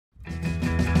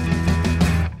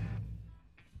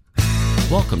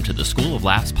Welcome to the School of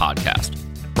Laughs podcast,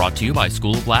 brought to you by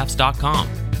schooloflaughs.com.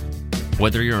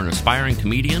 Whether you're an aspiring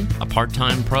comedian, a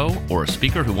part-time pro, or a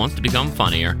speaker who wants to become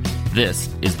funnier,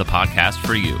 this is the podcast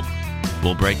for you.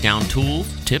 We'll break down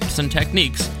tools, tips, and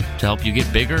techniques to help you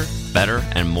get bigger, better,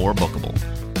 and more bookable.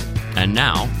 And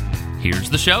now, here's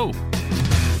the show.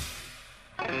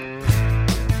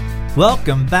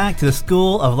 Welcome back to the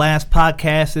School of Laughs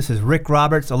podcast. This is Rick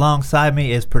Roberts. Alongside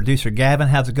me is producer Gavin.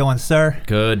 How's it going, sir?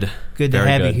 Good. Good to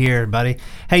have you here, buddy.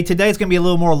 Hey, today's going to be a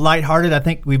little more lighthearted. I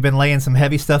think we've been laying some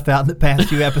heavy stuff out in the past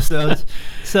few episodes.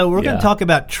 So we're going to talk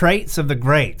about traits of the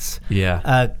greats.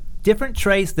 Yeah. Different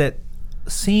traits that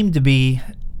seem to be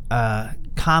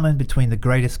common between the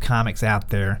greatest comics out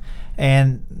there.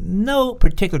 And no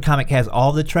particular comic has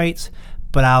all the traits,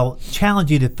 but I'll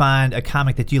challenge you to find a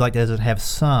comic that you like that doesn't have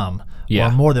some or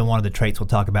more than one of the traits we'll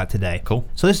talk about today. Cool.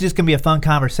 So this is just going to be a fun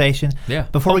conversation. Yeah.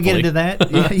 Before we get into that,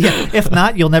 if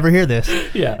not, you'll never hear this.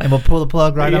 Yeah. And we'll pull the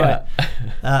plug right on it.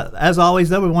 As always,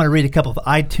 though, we want to read a couple of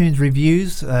iTunes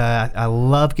reviews. I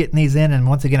love getting these in. And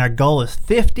once again, our goal is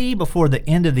 50 before the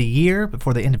end of the year,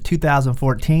 before the end of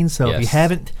 2014. So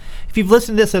if you've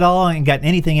listened to this at all and gotten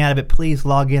anything out of it, please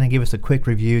log in and give us a quick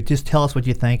review. Just tell us what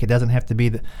you think. It doesn't have to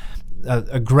be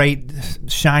a great,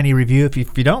 shiny review. If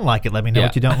you don't like it, let me know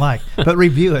what you don't like. But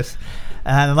review us.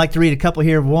 And I'd like to read a couple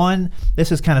here. One,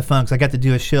 this is kind of fun because I got to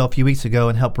do a show a few weeks ago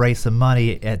and help raise some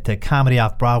money at the Comedy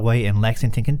Off Broadway in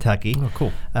Lexington, Kentucky. Oh,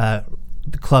 cool. The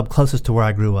club closest to where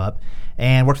I grew up.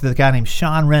 And worked with a guy named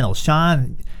Sean Reynolds.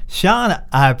 Sean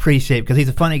I appreciate because he's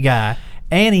a funny guy.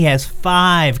 And he has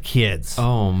 5 kids.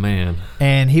 Oh, man.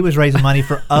 And he was raising money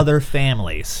for other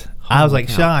families. I was like,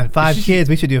 Sean, 5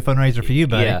 kids. We should do a fundraiser for you,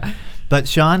 buddy. Yeah. But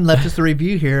Sean left us a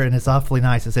review here, and it's awfully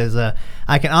nice. It says,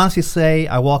 I can honestly say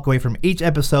I walk away from each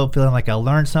episode feeling like I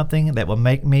learned something that will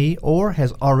make me or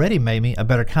has already made me a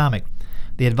better comic.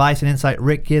 The advice and insight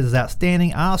Rick gives is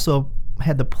outstanding. I also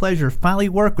had the pleasure of finally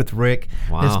work with Rick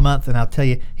this month, and I'll tell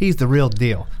you, he's the real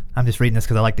deal. I'm just reading this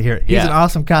because I like to hear it. He's an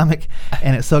awesome comic,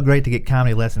 and it's so great to get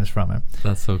comedy lessons from him.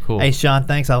 That's so cool. Hey, Sean,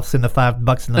 thanks. I'll send the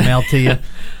 $5 in the mail to you.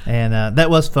 And that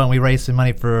was fun. We raised some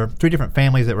money for 3 different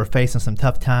families that were facing some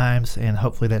tough times, and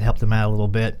hopefully that helped them out a little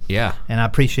bit. Yeah. And I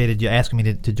appreciated you asking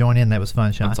me to join in. That was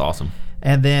fun, Sean. That's awesome.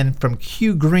 And then from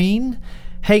Q Green,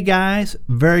 hey, guys,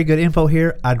 very good info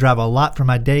here. I drive a lot for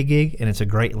my day gig, and it's a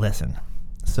great listen.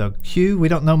 So, Q, we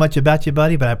don't know much about you,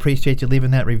 buddy, but I appreciate you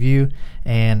leaving that review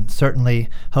and certainly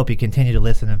hope you continue to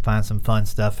listen and find some fun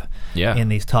stuff in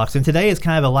these talks. And today is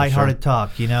kind of a lighthearted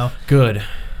talk, you know. Good.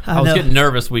 I was getting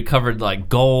nervous. We covered like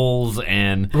goals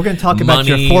and we're going to talk about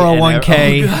your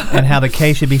 401k and how the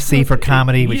K should be C for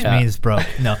comedy, which means broke.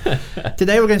 No.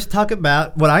 Today we're going to talk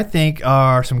about what I think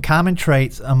are some common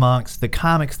traits amongst the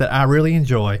comics that I really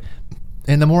enjoy.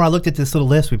 And the more I looked at this little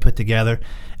list we put together,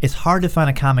 it's hard to find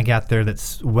a comic out there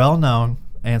that's well-known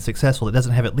and successful that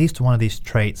doesn't have at least one of these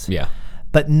traits. Yeah.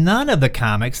 But none of the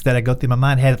comics that I go through my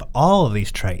mind have all of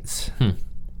these traits.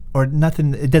 Or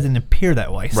nothing, it doesn't appear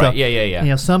that way. Right, so, yeah. You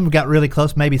know, some got really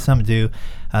close, maybe some do.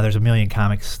 There's a million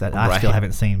comics that I still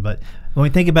haven't seen. But when we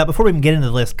think about, before we even get into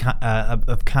the list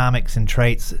of comics and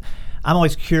traits, I'm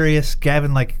always curious,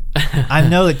 Gavin, like, I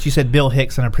know that you said Bill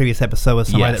Hicks on a previous episode was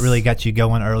somebody that really got you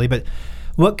going early, but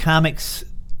what comics,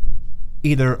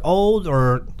 either old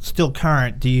or still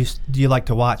current, do you like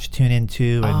to watch, tune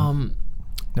into, and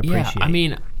appreciate? Yeah, I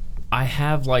mean, I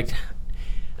have like,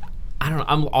 I don't know,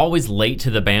 I'm always late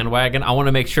to the bandwagon. I want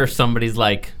to make sure somebody's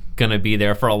like going to be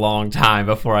there for a long time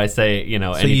before I say, you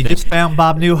know, anything. So you just found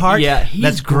Bob Newhart? Yeah,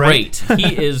 That's great.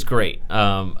 He is great.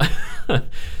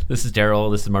 This is Daryl.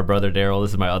 This is my brother Daryl.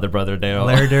 This is my other brother Daryl.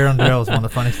 Larry Daryl and Daryl is one of the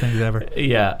funniest things ever.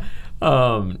 Yeah.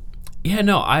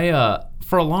 I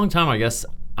for a long time, I guess,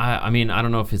 I mean, I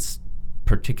don't know if it's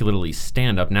particularly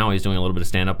stand-up. Now he's doing a little bit of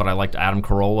stand-up, but I liked Adam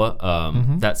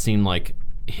Carolla. That seemed like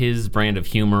his brand of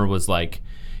humor was like,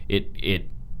 it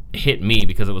hit me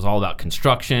because it was all about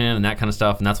construction and that kind of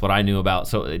stuff, and that's what I knew about.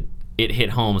 So it hit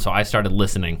home, so I started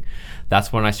listening.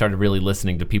 That's when I started really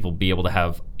listening to people be able to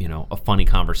have, you know, a funny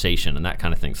conversation and that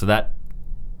kind of thing. So that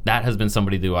has been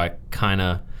somebody who I kind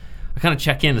of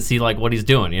check in to see like what he's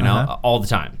doing, you know, all the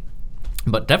time.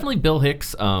 But definitely Bill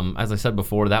Hicks, as I said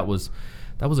before, that was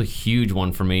a huge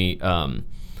one for me.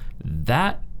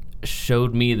 That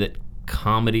showed me that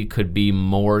comedy could be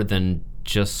more than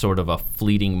just sort of a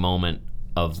fleeting moment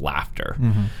of laughter.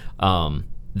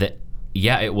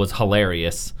 It was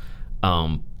hilarious,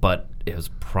 but it was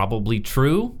probably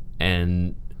true,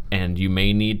 and and you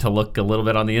may need to look a little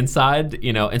bit on the inside,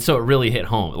 you know. And so it really hit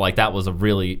home. Like that was a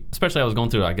really, especially I was going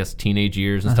through, I guess, teenage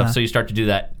years and stuff. So you start to do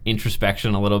that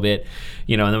introspection a little bit,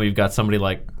 you know. And then we've got somebody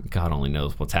like, God only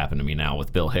knows what's happened to me now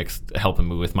with Bill Hicks helping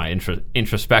me with my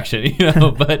introspection, you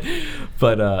know. but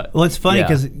well, it's funny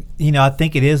because you know, I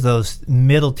think it is those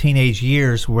middle teenage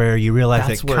years where you realize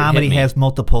that comedy has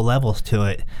multiple levels to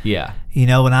it. Yeah. You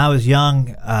know, when I was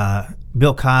young,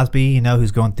 Bill Cosby, you know,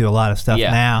 who's going through a lot of stuff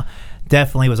now,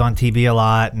 definitely was on TV a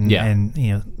lot and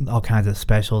you know, all kinds of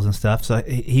specials and stuff. So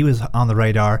he was on the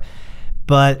radar.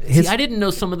 But I didn't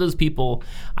know some of those people.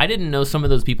 I didn't know some of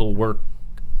those people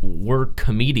were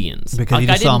comedians because you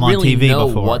just saw them on TV before. I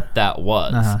didn't know what that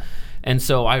was, and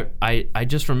so I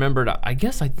just remembered. I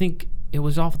think it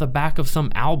was off the back of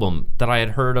some album that I had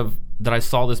heard of. That I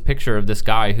saw this picture of this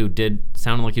guy who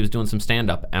sounded like he was doing some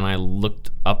stand-up, and I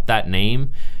looked up that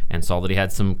name and saw that he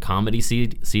had some comedy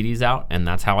CDs out, and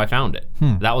that's how I found it.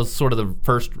 That was sort of the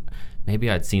first. Maybe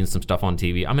I'd seen some stuff on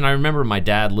TV. I mean, I remember my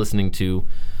dad listening to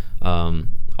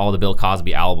all the Bill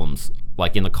Cosby albums,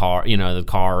 like in the car, you know, the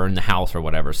car or in the house or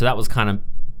whatever. So that was kind of,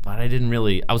 but I didn't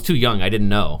really. I was too young. I didn't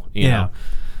know. You know?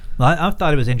 Well, I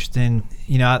thought it was interesting.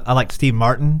 You know, I liked Steve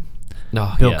Martin.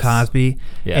 Bill Cosby.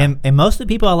 Yeah. And most of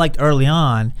the people I liked early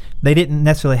on, they didn't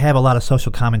necessarily have a lot of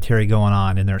social commentary going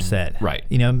on in their set. Right.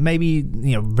 You know, maybe,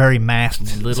 you know, very masked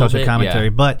social commentary.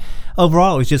 Yeah. But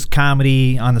overall, it was just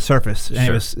comedy on the surface. And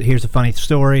it was, here's a funny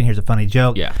story and here's a funny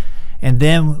joke. Yeah. And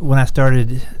then when I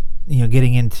started, you know,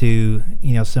 getting into,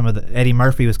 you know, some of the, Eddie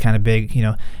Murphy was kind of big, you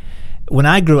know. When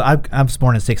I grew up, I was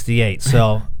born in 1968,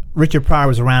 so Richard Pryor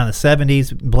was around in the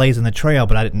 70s, blazing the trail,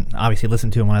 but I didn't obviously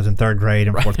listen to him when I was in 3rd grade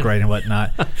and 4th grade and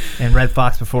whatnot, and Red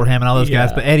Fox before him and all those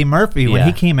guys. But Eddie Murphy, when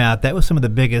he came out, that was some of the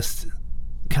biggest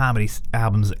comedy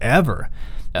albums ever.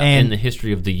 In the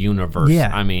history of the universe.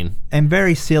 Yeah. I mean, and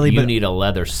very silly. You need a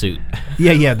leather suit.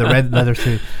 Yeah, the red leather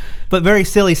suit. But very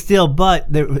silly still, but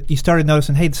you started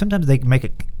noticing, hey, sometimes they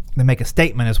make a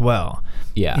statement as well.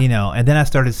 Yeah. You know, and then I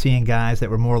started seeing guys that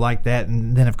were more like that.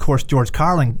 And then, of course, George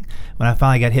Carlin, when I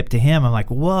finally got hip to him, I'm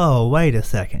like, whoa, wait a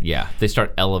second. Yeah, they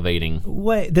start elevating.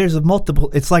 Wait, there's a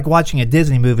multiple. It's like watching a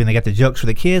Disney movie and they got the jokes for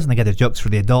the kids and they got the jokes for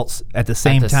the adults at the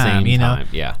same time, you know?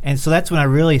 Yeah. And so that's when I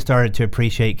really started to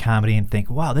appreciate comedy and think,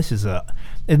 wow, this is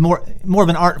more of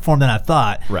an art form than I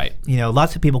thought. Right. You know,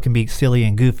 lots of people can be silly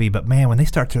and goofy, but man, when they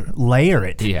start to layer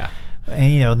it. Yeah.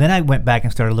 And, you know, then I went back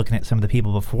and started looking at some of the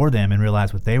people before them and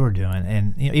realized what they were doing.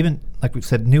 And, you know, even like we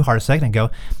said, Newhart a second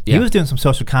ago, he was doing some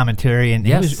social commentary, and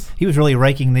he was really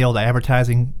raking the old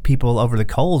advertising people over the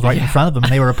coals right in front of them,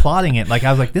 and they were applauding it. Like, I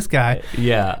was like, this guy,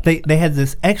 they had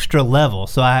this extra level.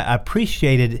 So I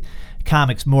appreciated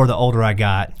comics more the older I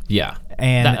got. Yeah.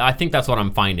 And I think that's what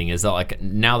I'm finding is that, like,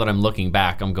 now that I'm looking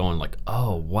back, I'm going like,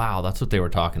 oh, wow, that's what they were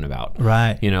talking about.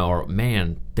 Right. You know, or,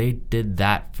 man, they did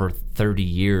that for 30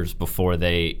 years before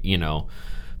they, you know,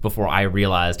 before I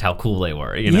realized how cool they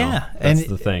were, you know. Yeah. That's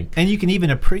the thing. And you can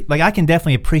even I can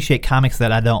definitely appreciate comics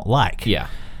that I don't like. Yeah.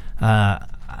 I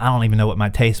don't even know what my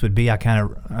taste would be.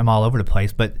 I'm all over the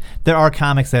place. But there are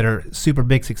comics that are super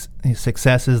big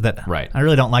successes that I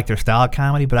really don't like their style of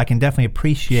comedy, but I can definitely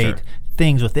appreciate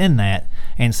things within that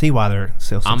and see why they're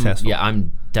so successful.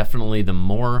 I'm definitely the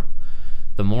more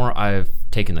I've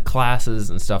taken the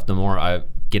classes and stuff, the more I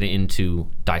get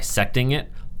into dissecting it,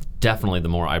 definitely the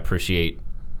more I appreciate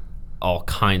all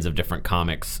kinds of different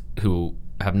comics who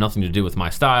have nothing to do with my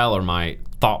style or my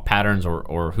thought patterns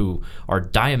or who are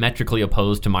diametrically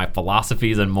opposed to my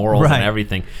philosophies and morals and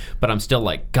everything, but I'm still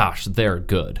like, gosh, they're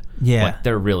good. Yeah. Like,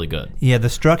 they're really good. Yeah, the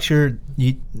structure,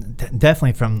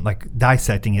 definitely from like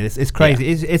dissecting it, it's crazy.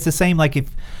 Yeah. It's the same like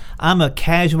if I'm a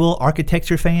casual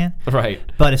architecture fan. Right.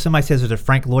 But if somebody says there's a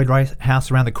Frank Lloyd Wright house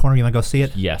around the corner, you want to go see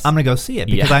it? Yes. I'm going to go see it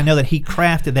because I know that he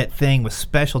crafted that thing with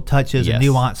special touches and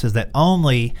nuances that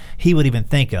only he would even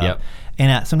think of. Yep.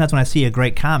 And sometimes when I see a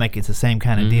great comic, it's the same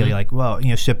kind of deal. You're like, well, you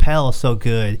know, Chappelle is so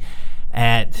good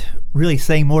at really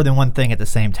saying more than one thing at the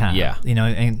same time. Yeah. You know,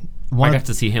 and I got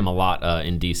to see him a lot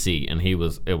in D.C., and it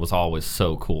was always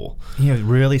so cool. He's a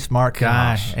really smart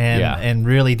guy and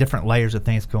really different layers of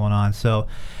things going on. So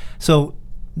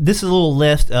this is a little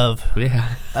list of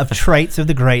traits of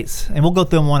the greats, and we'll go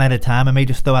through them one at a time. I may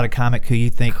just throw out a comic who you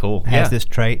think has this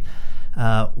trait.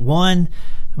 One,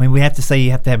 I mean, we have to say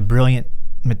you have to have brilliant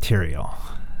material.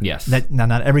 Yes. Now,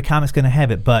 not every comic's going to have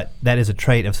it, but that is a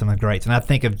trait of some of the greats. And I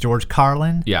think of George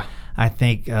Carlin. Yeah. I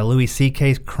think Louis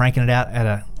C.K.'s cranking it out at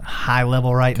a high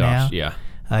level now. Yeah.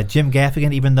 Jim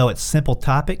Gaffigan, even though it's simple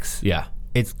topics. Yeah.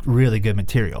 it's really good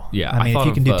material. Yeah, I mean, if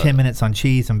you can do 10 minutes on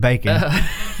cheese and bacon,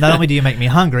 not only do you make me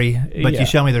hungry, but you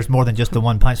show me there's more than just the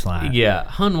one punchline. Yeah.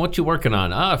 Hun, what you working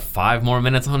on? 5 more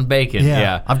minutes on bacon.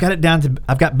 Yeah. I've got it down to,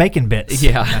 I've got bacon bits.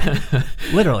 Yeah.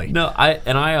 Literally. No, I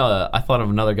thought of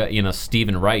another guy,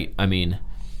 Stephen Wright. I mean,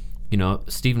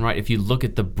 Stephen Wright, if you look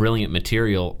at the brilliant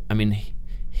material, I mean,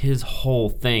 his whole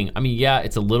thing, I mean, yeah,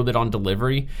 it's a little bit on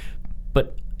delivery,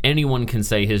 but anyone can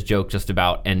say his joke just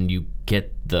about, and you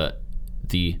get the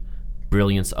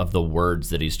brilliance of the words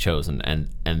that he's chosen, and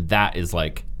that is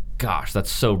like, gosh,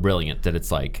 that's so brilliant that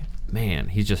it's like, man,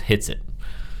 he just hits it.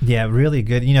 Yeah, really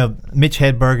good. Mitch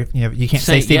Hedberg, you can't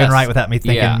say Stephen Wright without me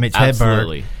thinking Mitch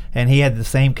absolutely. Hedberg. And he had the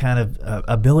same kind of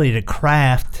ability to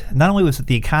craft. Not only was it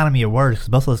the economy of words, because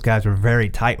most of those guys were very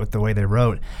tight with the way they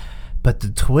wrote, but the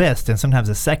twist, and sometimes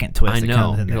a second twist that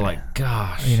comes in there. You're like,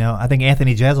 gosh. I think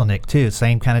Anthony Jeselnik, too,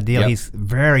 same kind of deal. Yep. He's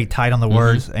very tight on the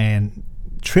words and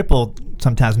triple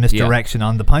sometimes misdirection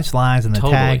on the punchlines and the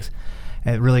tags.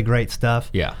 And really great stuff.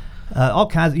 Yeah. All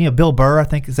kinds of, Bill Burr, I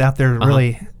think, is out there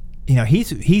really,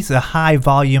 he's a high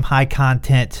volume, high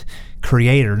content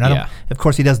creator. Of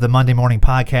course, he does the Monday morning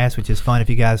podcast, which is fun if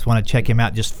you guys want to check him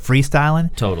out, just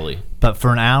freestyling. Totally. But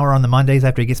for an hour on the Mondays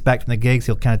after he gets back from the gigs,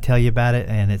 he'll kind of tell you about it,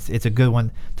 and it's a good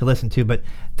one to listen to. But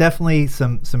definitely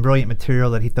some brilliant material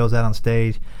that he throws out on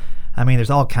stage. I mean, there's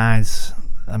all kinds.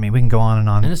 I mean, we can go on and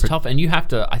on. And it's tough, and you have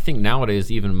to, I think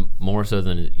nowadays even more so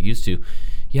than it used to,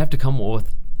 you have to come up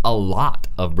with a lot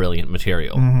of brilliant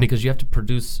material because you have to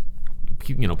produce,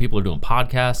 people are doing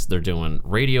podcasts, they're doing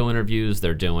radio interviews,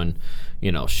 they're doing,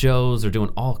 shows, they're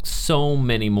doing so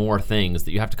many more things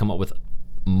that you have to come up with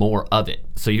more of it.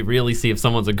 So you really see if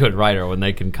someone's a good writer when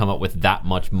they can come up with that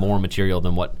much more material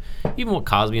than what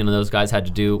Cosby and those guys had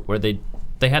to do, where they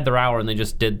had their hour and they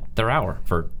just did their hour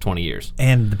for 20 years.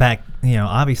 And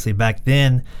obviously back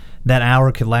then, that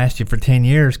hour could last you for 10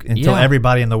 years until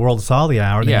everybody in the world saw the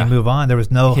hour. Then you move on. There was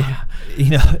no,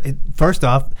 first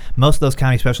off, most of those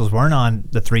comedy specials weren't on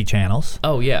the 3 channels.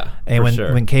 Oh, yeah. And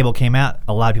when cable came out,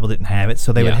 a lot of people didn't have it.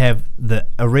 So they would have the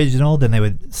original, then they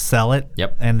would sell it.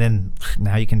 Yep. And then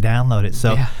now you can download it.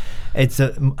 So it's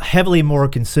heavily more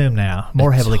consumed now,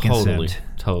 consumed.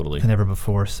 Totally. Than ever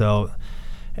before. So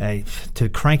to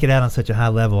crank it out on such a high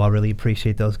level, I really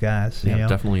appreciate those guys. Yeah,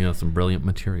 definitely some brilliant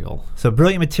material. So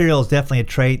brilliant material is definitely a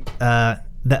trait. The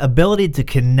ability to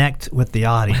connect with the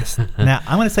audience. Now,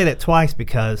 I'm going to say that twice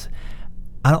because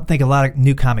I don't think a lot of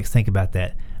new comics think about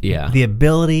that. Yeah. The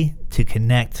ability to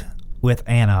connect with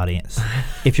an audience.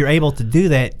 If you're able to do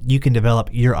that, you can develop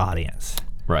your audience.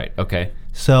 Right. Okay.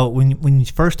 So when I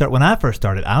first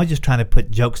started, I was just trying to put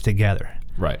jokes together.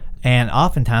 Right. And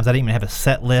oftentimes I didn't even have a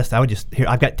set list. I would just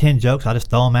I've got 10 jokes. I'll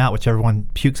just throw them out, whichever one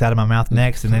pukes out of my mouth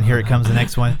next, and then here it comes the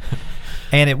next one.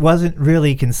 And it wasn't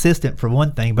really consistent for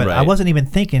one thing, but I wasn't even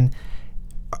thinking,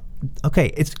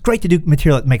 okay, it's great to do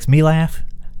material that makes me laugh,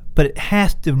 but it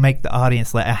has to make the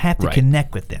audience laugh. I have to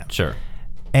connect with them. Sure.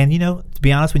 And, to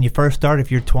be honest, when you first start, if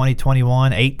you're 20,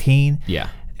 21, 18,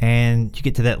 and you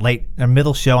get to that late or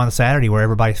middle show on Saturday where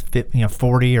everybody's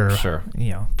 40 or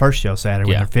first show Saturday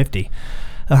when they're 50.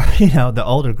 The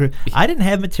older group. I didn't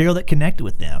have material that connected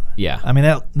with them. Yeah. I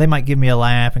mean, they might give me a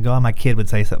laugh and go, my kid would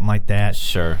say something like that.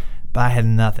 Sure. But I had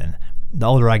nothing. The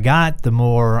older I got, the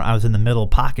more I was in the middle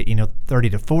pocket, 30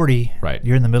 to 40. Right.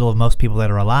 You're in the middle of most people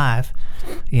that are alive.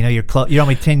 You're you're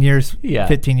only 10 years,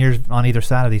 15 years on either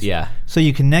side of these. Yeah. So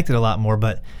you connected a lot more,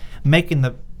 but making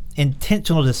the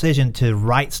intentional decision to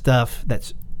write stuff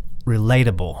that's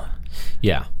relatable.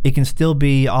 Yeah. It can still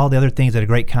be all the other things that a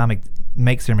great comic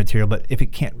makes their material, but if it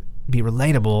can't be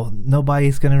relatable,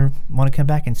 nobody's going to want to come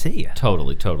back and see you.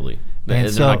 Totally. And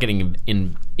they're not getting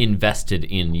invested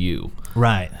in you.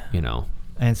 Right.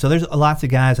 And so there's lots of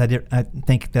guys I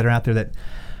think that are out there that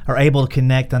are able to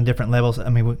connect on different levels. I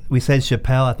mean, we said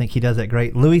Chappelle. I think he does that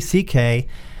great. Louis C.K.,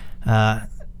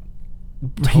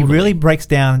 he really breaks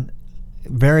down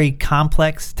very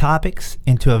complex topics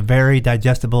into a very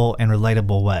digestible and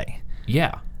relatable way.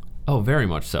 Yeah. Oh, very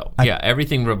much so.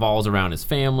 Everything revolves around his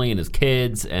family and his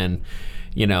kids and,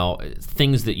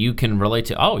 things that you can relate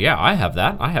to. Oh, yeah, I have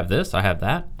that. I have this. I have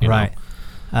that. Right.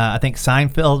 I think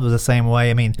Seinfeld was the same way.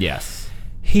 I mean, yes.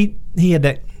 He had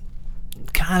that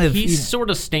kind of... He sort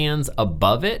of stands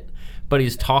above it, but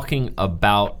he's talking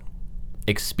about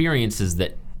experiences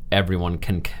that everyone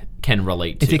can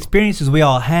relate to. It's experiences we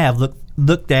all have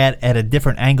looked at a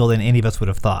different angle than any of us would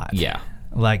have thought. Yeah.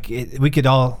 Like, we could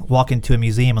all walk into a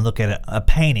museum and look at a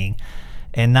painting,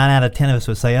 and 9 out of 10 of us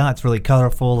would say, oh, it's really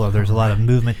colorful, or there's a lot of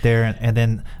movement there. And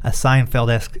then a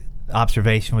Seinfeld-esque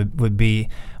observation would be,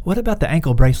 what about the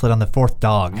ankle bracelet on the fourth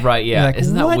dog? Right, yeah. Like,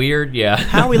 isn't that weird? Yeah.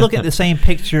 How are we looking at the same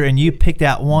picture and you picked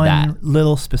out one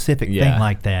little specific thing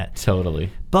like that?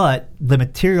 Totally. But the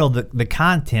material, the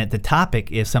content, the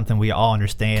topic is something we all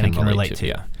understand and can relate to.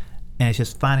 Yeah. And it's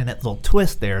just finding that little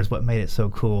twist there is what made it so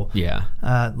cool. Yeah.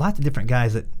 Lots of different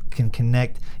guys that can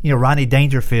connect. Rodney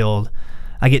Dangerfield,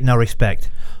 I get no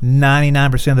respect.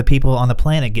 99% of the people on the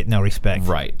planet get no respect.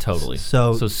 Right, totally.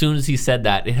 So as soon as he said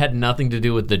that, it had nothing to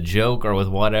do with the joke or with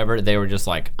whatever. They were just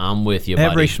like, I'm with you, buddy.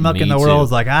 Every schmuck in the world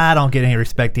is like, I don't get any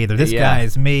respect either. This guy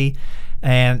is me.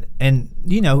 And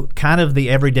kind of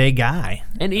the everyday guy.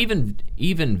 And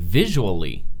even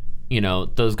visually,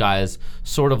 those guys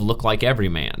sort of look like every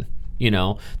man.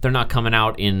 They're not coming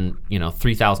out in,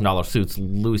 $3,000 suits.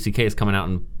 Louis C.K. is coming out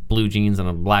in blue jeans and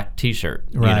a black T-shirt.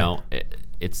 Right.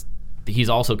 He's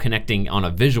also connecting on a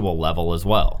visual level as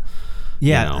well.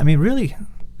 Yeah, I mean, really,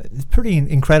 it's pretty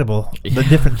incredible the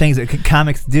different things that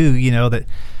comics do. that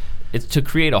it's to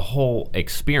create a whole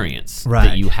experience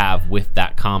that you have with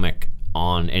that comic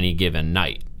on any given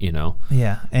night.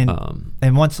 Yeah, and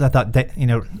once I thought that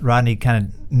Rodney kind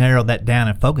of narrowed that down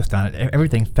and focused on it,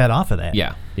 everything fed off of that.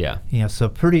 Yeah. So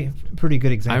pretty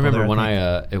good example. I remember when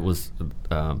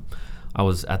I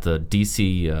was at the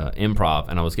DC Improv,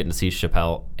 and I was getting to see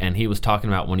Chappelle, and he was talking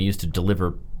about when he used to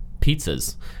deliver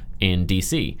pizzas in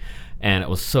DC, and it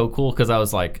was so cool because I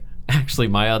was like, actually,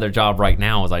 my other job right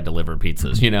now is I deliver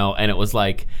pizzas, and it was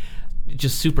like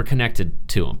just super connected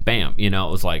to him. Bam, it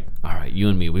was like, all right, you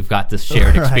and me, we've got this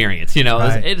shared experience.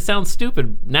 It sounds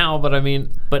stupid now, but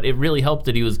but it really helped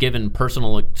that he was given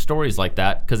personal stories like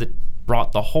that because it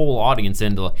brought the whole audience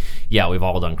into, we've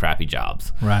all done crappy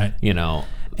jobs, right?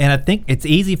 And I think it's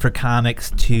easy for comics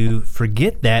to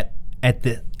forget that at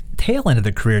the tail end of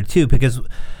their career, too, because,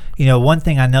 one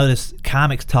thing I noticed,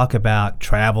 comics talk about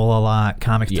travel a lot.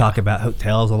 Comics talk about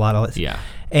hotels a lot. Yeah.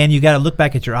 And you got to look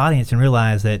back at your audience and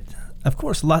realize that, of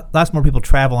course, lots more people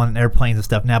travel on airplanes and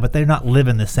stuff now, but they're not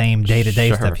living the same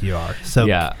day-to-day stuff you are. So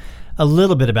a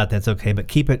little bit about that's okay, but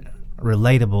keep it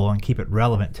relatable and keep it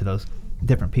relevant to those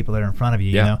different people that are in front of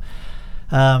you,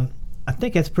 I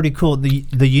think that's pretty cool.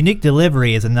 The unique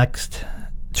delivery is the next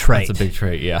trait. That's a big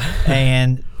trait, yeah.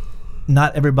 And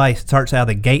not everybody starts out of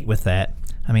the gate with that.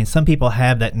 I mean, some people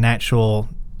have that natural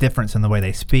difference in the way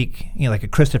they speak. Like a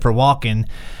Christopher Walken,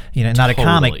 not a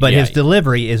comic, but his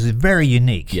delivery is very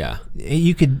unique. Yeah.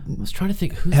 I was trying to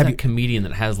think, who's that comedian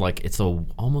that has it's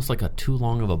almost like a too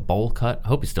long of a bowl cut? I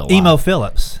hope he's still alive. Emo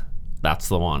Phillips. That's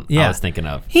the one I was thinking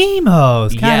of.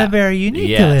 Emo's kind of very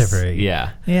unique delivery.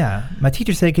 Yeah. Yeah. My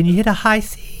teacher said, "Can you hit a high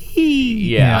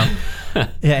C?" Yeah.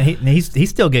 Yeah, he's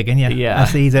still gigging. Yeah. I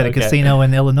see he's at a casino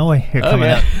in Illinois here coming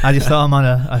up. I just saw him on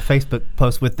a Facebook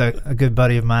post with a good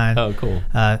buddy of mine. Oh, cool.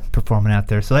 Performing out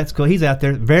there. So that's cool. He's out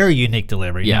there. Very unique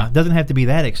delivery. Yeah. Now, it doesn't have to be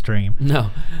that extreme. No.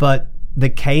 But the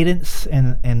cadence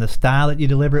and the style that you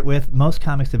deliver it with, most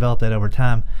comics develop that over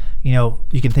time. You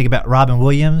can think about Robin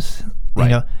Williams.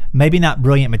 Right. Maybe not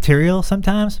brilliant material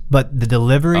sometimes, but the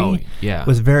delivery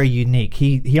was very unique.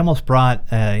 He almost brought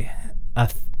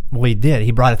he did.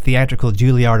 He brought a theatrical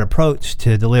Juilliard approach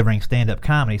to delivering stand-up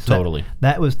comedy. So totally.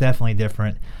 That was definitely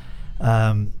different.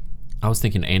 I was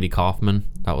thinking Andy Kaufman.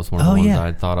 That was one of the ones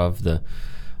I'd thought of.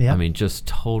 I mean, just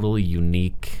totally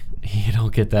unique. You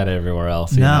don't get that everywhere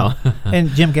else. No. And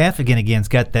Jim Gaffigan, again's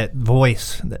got that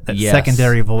voice, that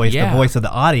secondary voice, the voice of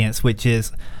the audience, which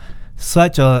is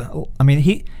such a... I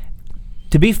mean,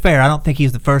 to be fair, I don't think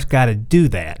he's the first guy to do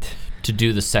that. To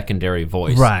do the secondary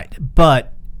voice. Right.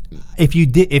 But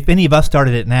if any of us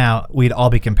started it now, we'd all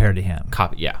be compared to him.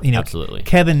 Absolutely.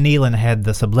 Kevin Nealon had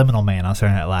the Subliminal Man on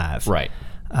Saturday Night Live. Right.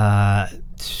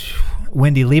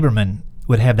 Wendy Lieberman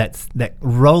would have that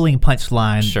rolling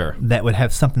punchline that would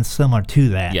have something similar to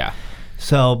that. Yeah.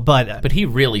 So, but he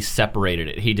really separated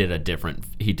it. He did the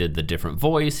different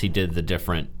voice. He did the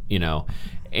different,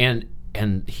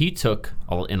 and he took,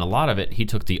 in a lot of it, he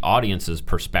took the audience's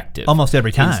perspective. Almost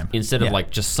every time. Instead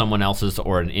of just someone else's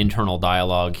or an internal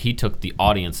dialogue, he took the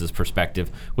audience's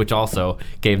perspective, which also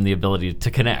gave him the ability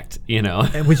to connect,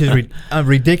 Which is a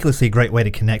ridiculously great way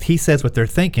to connect. He says what they're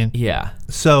thinking. Yeah.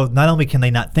 So not only can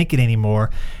they not think it anymore,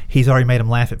 he's already made them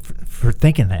laugh for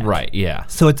thinking that. Right, yeah.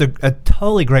 So it's a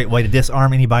totally great way to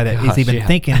disarm anybody that is even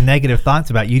thinking negative thoughts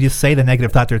about you. You just say the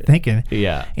negative thought they're thinking.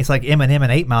 Yeah. It's like Eminem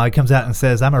in 8 Mile. He comes out and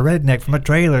says, "I'm a redneck from a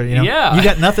trailer." Yeah. You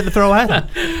got nothing to throw at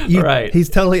him. Right. He's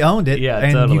totally owned it. Yeah,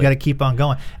 and totally. You got to keep on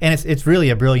going. And it's really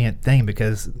a brilliant thing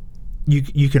because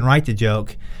you can write the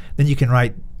joke, then you can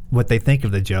write what they think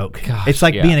of the joke. Gosh, it's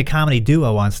like being a comedy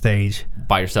duo on stage.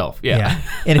 By yourself, yeah.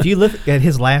 And if you look at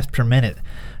his laughs per minute,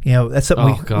 That's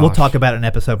something we'll talk about in an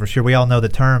episode for sure. We all know the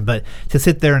term, but to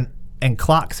sit there and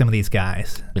clock some of these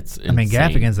guys,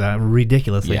 Gaffigan's a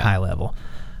ridiculously high level.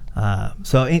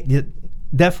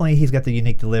 Definitely he's got the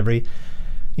unique delivery.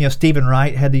 Stephen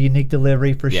Wright had the unique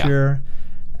delivery for sure.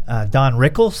 Don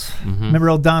Rickles, remember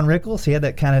old Don Rickles? He had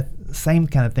that same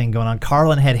kind of thing going on.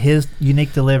 Carlin had his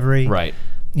unique delivery. Right.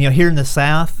 Here in the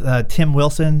South, Tim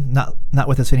Wilson, not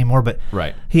with us anymore, but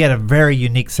he had a very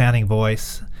unique sounding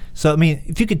voice. So,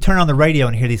 if you could turn on the radio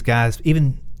and hear these guys,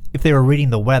 even if they were reading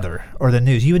the weather or the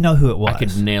news, you would know who it was. I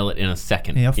could nail it in a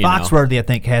second. Foxworthy, I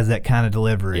think, has that kind of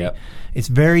delivery. Yep. It's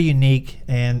very unique,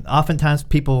 and oftentimes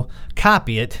people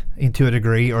copy it to a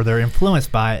degree or they're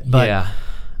influenced by it, but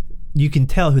you can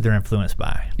tell who they're influenced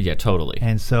by. Yeah, totally.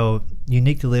 And so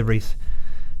unique delivery's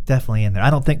definitely in there. I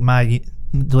don't think my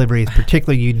delivery is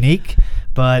particularly unique,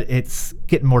 but it's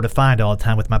getting more defined all the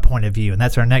time with my point of view, and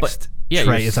that's our next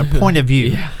trait is our point of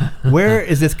view. Where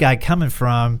is this guy coming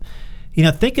from?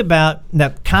 Think about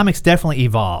that. Comics definitely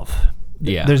evolve.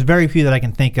 Yeah, there's very few that I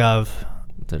can think of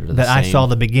that I saw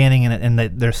the beginning and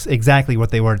that they're exactly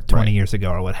what they were 20 years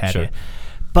ago or what have you.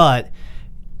 But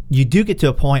you do get to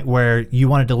a point where you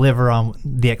want to deliver on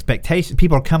the expectations.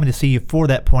 People are coming to see you for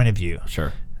that point of view.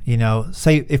 Sure.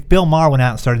 Say if Bill Maher went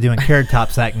out and started doing Carrot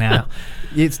Top Sack now,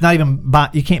 it's not even,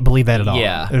 you can't believe that at all.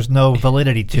 Yeah. There's no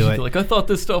validity to it. Like, I thought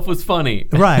this stuff was funny.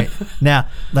 Right. Now,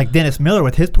 like Dennis Miller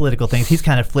with his political things, he's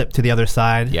kind of flipped to the other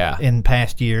side in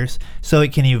past years. So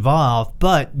it can evolve,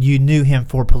 but you knew him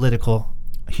for political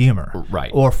humor.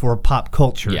 Right. Or for pop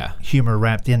culture humor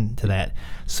wrapped into that.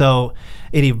 So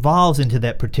it evolves into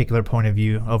that particular point of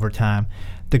view over time.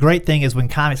 The great thing is when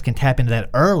comics can tap into that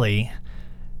early,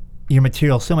 your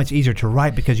material is so much easier to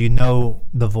write because you know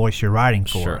the voice you're writing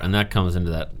for. Sure, and that comes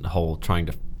into that whole trying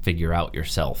to figure out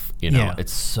yourself.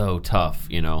 It's so tough.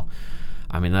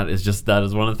 That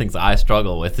is one of the things I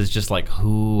struggle with. Is just like,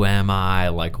 who am I?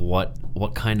 Like, what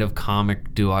kind of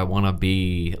comic do I want to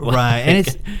be? Right,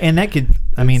 and that could.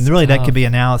 That could be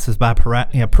analysis by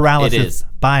paralysis. It is.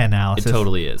 By analysis. It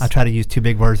totally is. I try to use two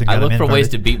big words and I look for ways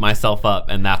to beat myself up,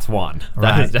 and that's one.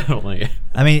 That is definitely.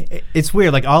 It's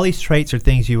weird. Like, all these traits are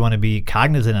things you want to be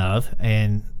cognizant of,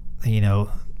 and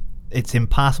it's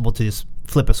impossible to just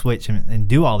flip a switch and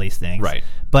do all these things. Right.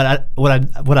 But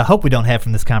what I hope we don't have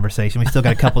from this conversation, we still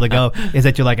got a couple to go, is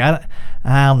that you're like,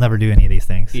 I'll never do any of these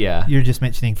things. Yeah. You're just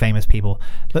mentioning famous people.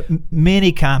 But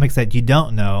many comics that you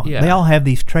don't know, they all have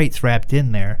these traits wrapped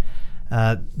in there.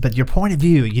 But your point of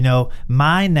view,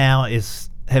 mine now is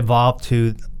evolved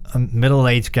to a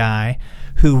middle-aged guy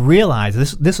who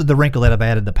realizes, this is the wrinkle that I've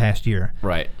added the past year.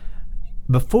 Right.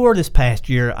 Before this past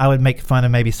year, I would make fun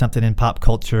of maybe something in pop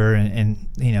culture and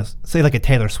say like a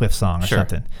Taylor Swift song or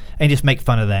something, and just make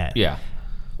fun of that. Yeah.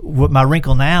 What my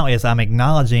wrinkle now is I'm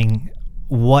acknowledging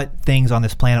what things on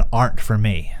this planet aren't for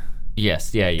me.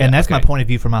 Yes, yeah. And that's my point of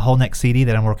view for my whole next CD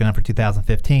that I'm working on for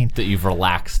 2015. That you've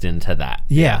relaxed into that.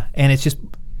 Yeah, and it's just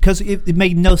because it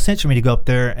made no sense for me to go up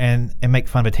there and make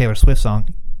fun of a Taylor Swift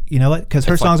song. You know what? Because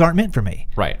her songs aren't meant for me.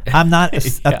 Right. I'm not a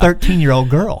 13-year-old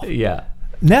girl. Yeah.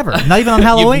 Never. Not even on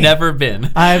Halloween. You've never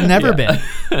been. I've never been.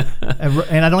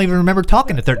 And I don't even remember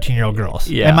talking to 13-year-old girls.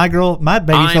 Yeah. And my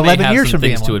baby's 11 years from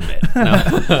being one. I may have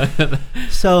some things to admit. No.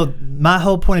 So my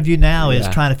whole point of view now is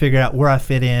trying to figure out where I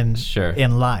fit in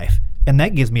in life. And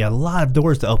that gives me a lot of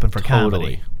doors to open for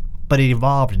comedy. But it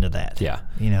evolved into that. Yeah.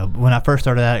 When I first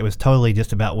started out, it was totally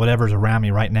just about whatever's around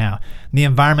me right now. The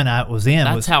environment I was in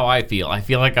That's how I feel. I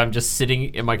feel like I'm just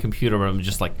sitting in my computer where I'm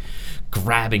just like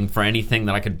grabbing for anything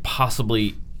that I could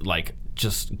possibly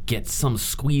just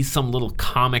squeeze some little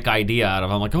comic idea out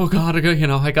of. I'm like, oh God,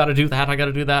 I got to do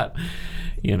that.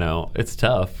 It's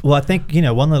tough. Well, I think,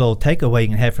 one little takeaway you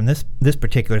can have from this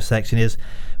particular section is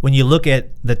when you look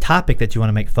at the topic that you want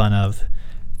to make fun of,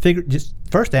 just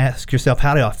first ask yourself,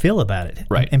 how do I feel about it?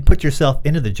 Right. And put yourself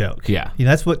into the joke. Yeah.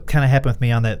 That's what kind of happened with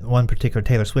me on that one particular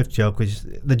Taylor Swift joke, which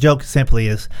the joke simply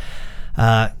is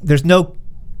there's no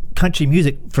country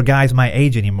music for guys my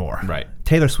age anymore. Right.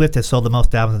 Taylor Swift has sold the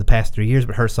most albums in the past 3 years,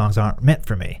 but her songs aren't meant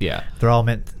for me. Yeah. They're all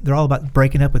about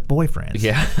breaking up with boyfriends.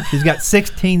 Yeah. She's got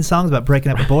 16 songs about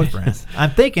breaking up with boyfriends.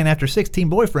 I'm thinking after 16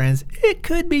 boyfriends, it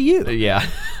could be you. Yeah.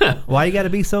 Why you got to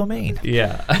be so mean?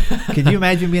 Yeah. Could you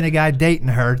imagine being a guy dating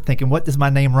her thinking, what does my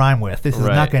name rhyme with? This is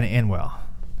not going to end well.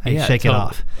 Shake it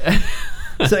off.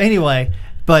 So anyway,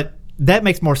 but that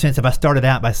makes more sense if I started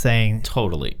out by saying,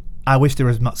 totally, I wish there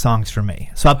was songs for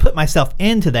me. So I put myself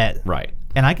into that. Right.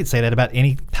 And I could say that about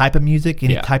any type of music,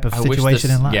 any type of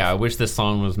situation in life. Yeah, I wish this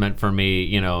song was meant for me.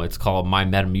 It's called My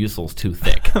Metamucil's Too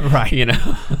Thick. Right.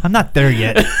 I'm not there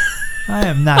yet. I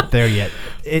am not there yet.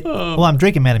 Well, I'm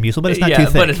drinking Metamucil, but it's not too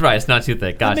thick. But it's right. It's not too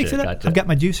thick. Gotcha. Gotcha. I've got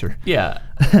my juicer. Yeah.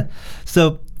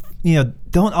 So,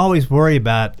 don't always worry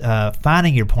about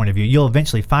finding your point of view. You'll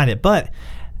eventually find it, but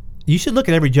you should look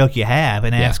at every joke you have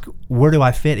and ask, where do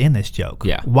I fit in this joke?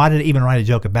 Yeah. Why did I even write a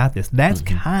joke about this? That's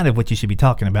kind of what you should be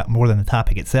talking about more than the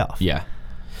topic itself. Yeah.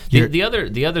 The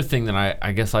other thing that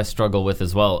I guess I struggle with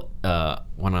as well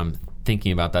when I'm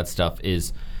thinking about that stuff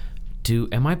is,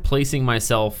 am I placing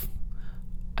myself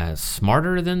as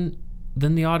smarter than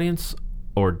the audience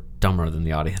or dumber than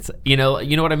the audience? You know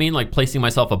what I mean? Like placing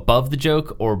myself above the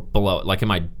joke or below it. Like,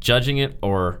 am I judging it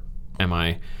or am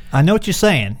I? I know what you're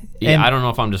saying. Yeah, and I don't know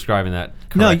if I'm describing that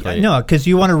correctly. No, because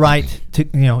you want to write to,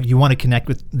 you want to connect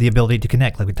with the ability to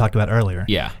connect, like we talked about earlier.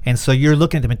 Yeah. And so you're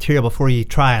looking at the material before you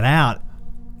try it out,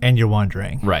 and you're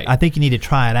wondering. Right. I think you need to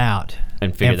try it out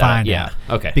and figure that find out. Yeah.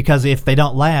 out. Okay. Because if they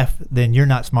don't laugh, then you're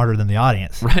not smarter than the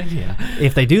audience. Right. Yeah.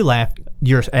 If they do laugh,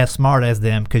 you're as smart as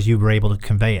them because you were able to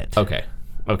convey it. Okay.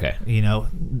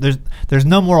 There's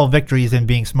no moral victories in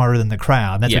being smarter than the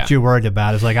crowd. That's what you're worried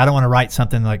about. Is like, I don't want to write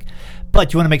something like,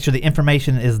 but you want to make sure the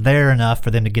information is there enough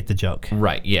for them to get the joke.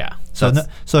 Right. Yeah.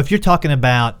 So if you're talking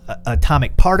about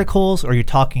atomic particles or you're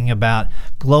talking about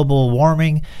global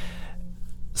warming,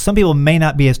 some people may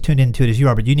not be as tuned into it as you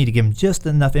are, but you need to give them just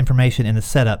enough information in the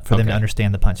setup for them to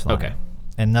understand the punchline. Okay.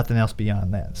 And nothing else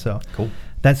beyond that. So cool.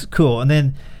 That's cool. And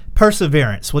then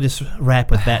perseverance. We'll just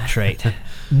wrap with that trait.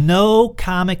 No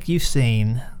comic you've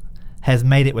seen has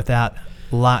made it without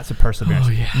lots of perseverance.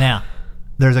 Oh, yeah. Now,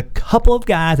 there's a couple of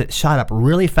guys that shot up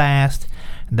really fast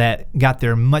that got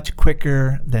there much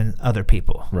quicker than other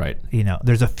people. Right.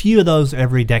 There's a few of those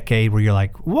every decade where you're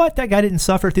like, what? That guy didn't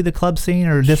suffer through the club scene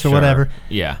or this or whatever.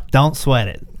 Yeah. Don't sweat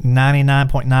it.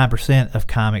 99.9% of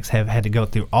comics have had to go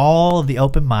through all of the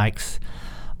open mics,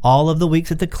 all of the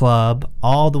weeks at the club,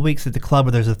 all the weeks at the club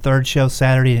where there's a third show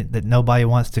Saturday that nobody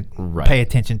wants to pay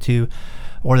attention to,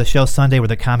 or the show Sunday where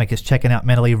the comic is checking out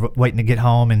mentally, waiting to get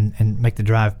home and make the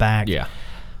drive back. Yeah.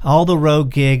 All the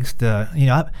road gigs.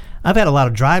 I've had a lot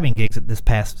of driving gigs this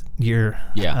past year.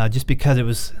 Yeah. Just because it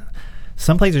was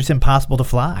some places are just impossible to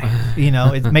fly.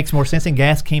 It makes more sense, and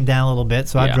gas came down a little bit,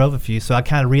 so I drove a few. So I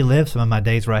kind of relived some of my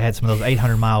days where I had some of those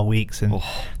 800-mile weeks and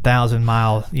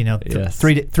 1,000-mile,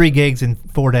 three gigs in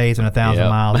 4 days and 1,000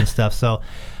 miles and stuff. So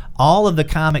all of the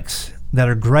comics that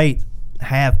are great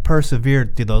have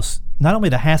persevered through those, not only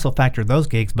the hassle factor of those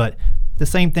gigs, but the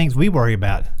same things we worry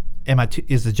about.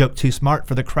 Is the joke too smart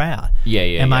for the crowd?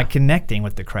 Am I connecting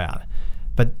with the crowd?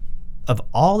 But of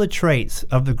all the traits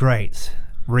of the greats,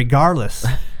 regardless,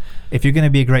 if you're going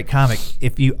to be a great comic,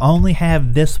 if you only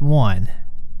have this one,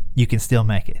 you can still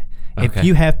make it. Okay. If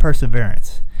you have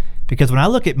perseverance. Because when I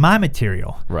look at my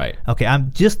material, okay,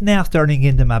 I'm just now starting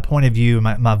into my point of view,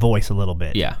 my voice a little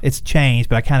bit. Yeah. It's changed,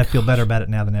 but I kind of feel better about it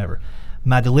now than ever.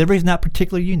 My delivery is not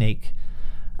particularly unique.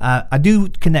 I do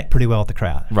connect pretty well with the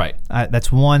crowd. Right.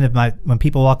 That's one of when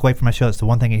people walk away from my show, that's the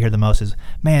one thing I hear the most is,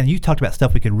 man, you talked about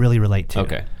stuff we could really relate to.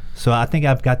 Okay. So I think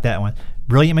I've got that one.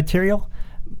 Brilliant material,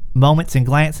 moments and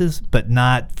glances, but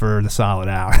not for the solid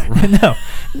hour.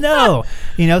 No.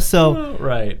 So.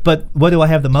 Right. But what do I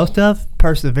have the most of?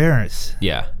 Perseverance.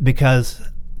 Yeah. Because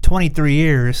 23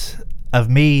 years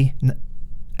of me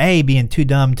being too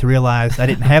dumb to realize I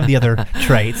didn't have the other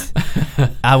traits.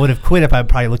 I would have quit if I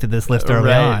probably looked at this list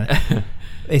early on.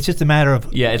 It's just a matter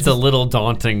of... Yeah, it's a little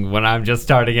daunting when I'm just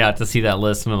starting out to see that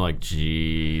list and I'm like,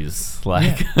 geez.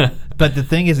 But the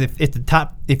thing is,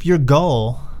 if your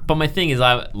goal... But my thing is,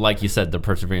 like you said, the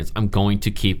perseverance, I'm going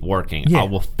to keep working. Yeah. I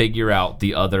will figure out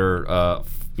the other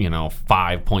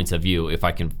 5 points of view if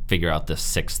I can figure out the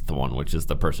sixth one, which is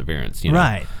the perseverance.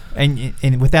 Right.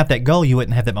 And without that goal, you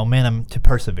wouldn't have that momentum to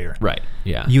persevere. Right.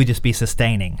 Yeah. You would just be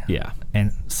sustaining. Yeah.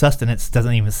 And sustenance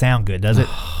doesn't even sound good, does it?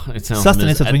 It sounds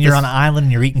sustenance is when you're on an island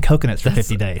and you're eating coconuts for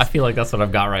 50 days. I feel like that's what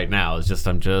I've got right now.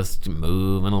 I'm just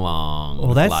moving along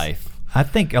with life. I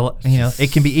think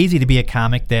it can be easy to be a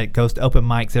comic that goes to open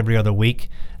mics every other week,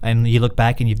 and you look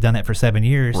back and you've done that for 7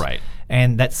 years, right?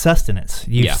 And that's sustenance.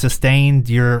 You've sustained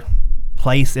your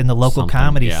place in the local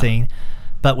comedy scene,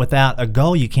 but without a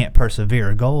goal, you can't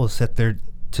persevere. A goal is set there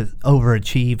to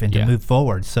overachieve and to move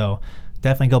forward. So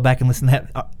definitely go back and listen to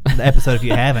the episode if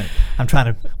you haven't. I'm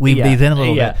trying to weave these in a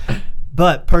little bit,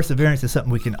 but perseverance is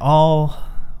something we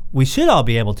should all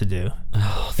be able to do.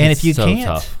 And if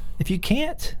you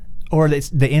can't. Or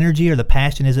the energy or the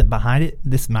passion isn't behind it,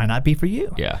 this might not be for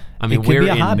you. Yeah. I mean, it could be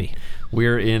a hobby. We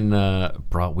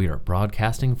are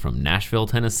broadcasting from Nashville,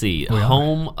 Tennessee,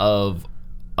 home of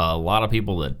a lot of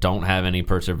people that don't have any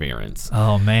perseverance.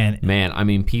 Oh, man. Man, I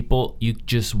mean, people, you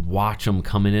just watch them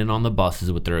coming in on the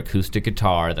buses with their acoustic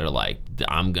guitar. They're like,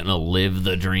 I'm going to live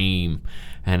the dream.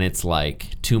 And it's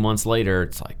like 2 months later,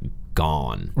 it's like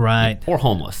gone. Right. Or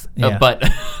homeless. Yeah. But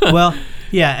well,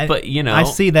 yeah. But, you know. I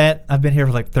see that. I've been here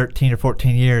for like 13 or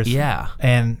 14 years. Yeah.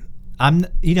 And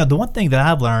the one thing that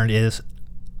I've learned is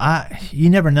you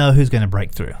never know who's going to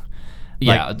break through.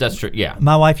 Yeah, that's true. Yeah.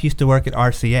 My wife used to work at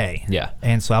RCA. Yeah.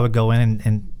 And so I would go in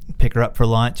and pick her up for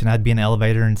lunch, and I'd be in the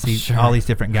elevator and see all these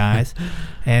different guys.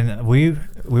 And we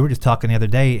were just talking the other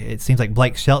day. It seems like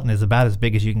Blake Shelton is about as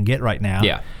big as you can get right now.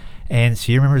 Yeah. And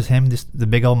she remembers him, just the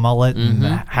big old mullet, and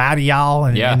howdy y'all,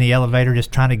 and in the elevator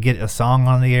just trying to get a song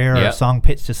on the air or a song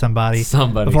pitched to somebody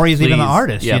before he's even an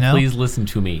artist. Yeah, you know? Please listen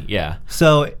to me. Yeah.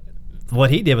 So what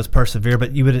he did was persevere,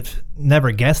 but you would have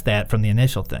never guessed that from the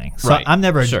initial thing. So I'm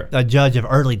never a judge of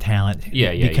early talent.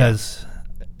 Because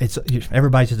it's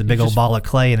everybody's just a big old ball of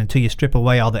clay, and until you strip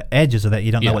away all the edges of that,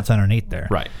 you don't know what's underneath there.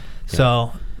 Right.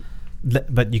 So,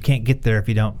 but you can't get there if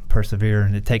you don't persevere,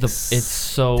 and it takes. It's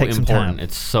so important.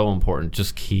 It's so important.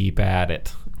 Just keep at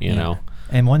it. You know.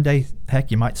 And one day,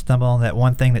 heck, you might stumble on that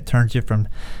one thing that turns you from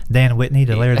Dan Whitney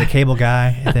to Larry the Cable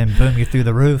Guy, and then boom, you're through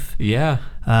the roof. Yeah.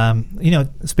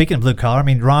 Speaking of blue collar, I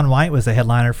mean, Ron White was the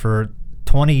headliner for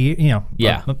 20 years.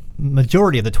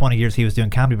 Majority of the 20 years he was doing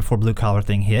comedy before blue collar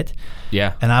thing hit.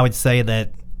 Yeah. And I would say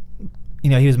that,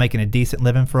 he was making a decent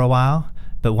living for a while.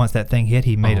 But once that thing hit,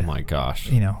 he made Oh my gosh!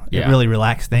 It really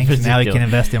relaxed things. Now he can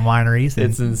invest in wineries. And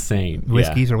it's insane.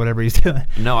 Whiskeys or whatever he's doing.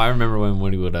 No, I remember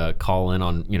when he would call in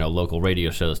on local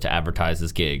radio shows to advertise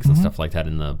his gigs and stuff like that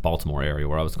in the Baltimore area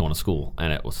where I was going to school,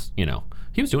 and it was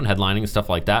he was doing headlining and stuff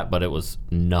like that, but it was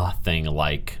nothing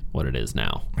like what it is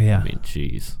now. Yeah, I mean,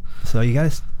 jeez. So you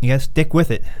gotta stick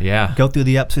with it. Yeah, go through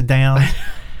the ups and downs,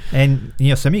 and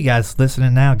some of you guys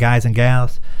listening now, guys and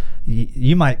gals.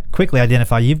 You might quickly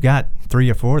identify you've got 3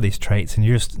 or 4 of these traits, and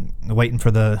you're just waiting for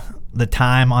the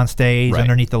time on stage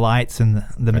underneath the lights and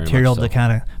the material to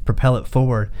kind of propel it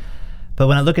forward. But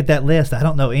when I look at that list, I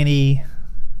don't know any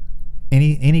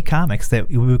comics that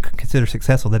we would consider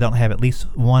successful that don't have at least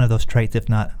one of those traits, if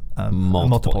not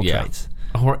multiple traits.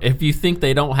 Or if you think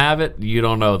they don't have it, you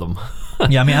don't know them.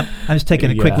 Yeah, I mean, I'm just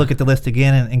taking a quick look at the list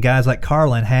again, and guys like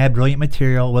Carlin had brilliant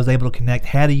material, was able to connect,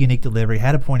 had a unique delivery,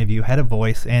 had a point of view, had a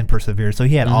voice, and persevered. So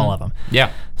he had all of them.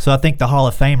 Yeah. So I think the Hall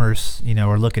of Famers,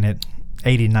 are looking at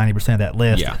 80-90% of that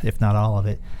list, if not all of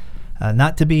it.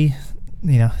 Not to be,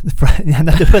 not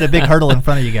to put a big hurdle in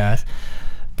front of you guys,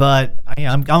 but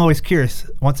I'm always curious.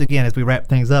 Once again, as we wrap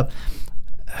things up,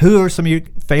 who are some of your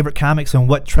favorite comics, and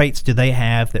what traits do they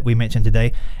have that we mentioned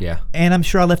today? Yeah. And I'm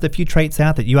sure I left a few traits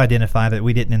out that you identify that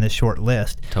we didn't in this short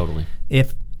list. Totally.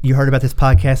 If you heard about this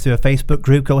podcast through a Facebook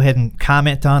group, go ahead and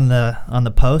comment on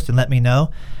the post and let me know.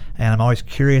 And I'm always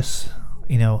curious,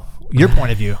 your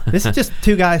point of view. This is just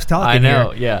two guys talking I know,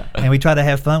 here, yeah. And we try to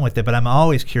have fun with it, but I'm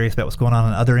always curious about what's going on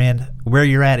the other end, where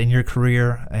you're at in your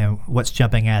career, and what's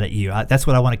jumping out at you. That's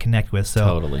what I want to connect with. So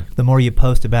totally. The more you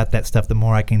post about that stuff, the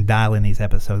more I can dial in these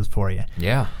episodes for you.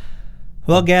 Yeah.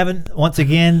 Well, Gavin, once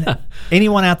again,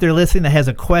 anyone out there listening that has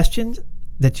a question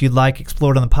that you'd like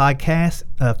explored on the podcast,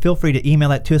 feel free to email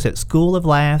that to us at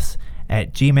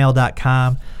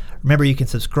schooloflaughs@gmail.com. Remember, you can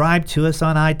subscribe to us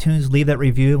on iTunes, leave that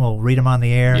review, and we'll read them on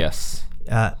the air. Yes.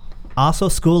 Also,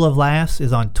 School of Laughs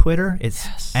is on Twitter.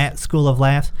 It's at School of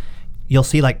Laughs. You'll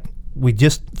see, we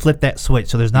just flipped that switch,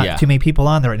 so there's not too many people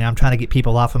on there right now. I'm trying to get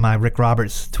people off of my Rick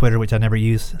Roberts Twitter, which I never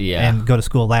use, and go to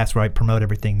School of Laughs where I promote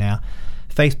everything now.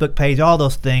 Facebook page, all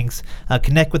those things.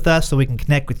 Connect with us so we can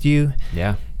connect with you.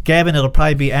 Yeah. Gavin, it'll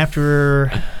probably be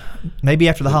maybe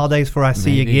after the holidays before I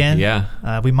see you again.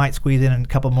 Yeah. We might squeeze in a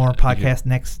couple more podcasts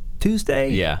next Tuesday.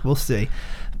 Yeah. We'll see.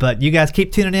 But you guys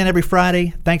keep tuning in every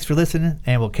Friday. Thanks for listening,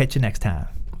 and we'll catch you next time.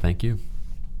 Thank you.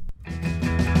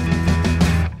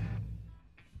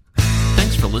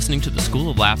 Thanks for listening to the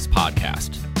School of Laughs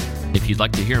podcast. If you'd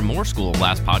like to hear more School of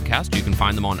Laughs podcasts, you can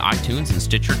find them on iTunes and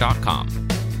Stitcher.com.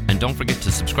 And don't forget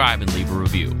to subscribe and leave a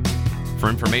review. For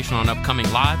information on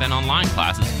upcoming live and online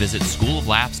classes, visit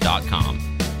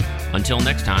schooloflaughs.com. Until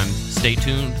next time, stay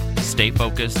tuned, stay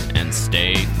focused, and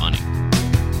stay funny.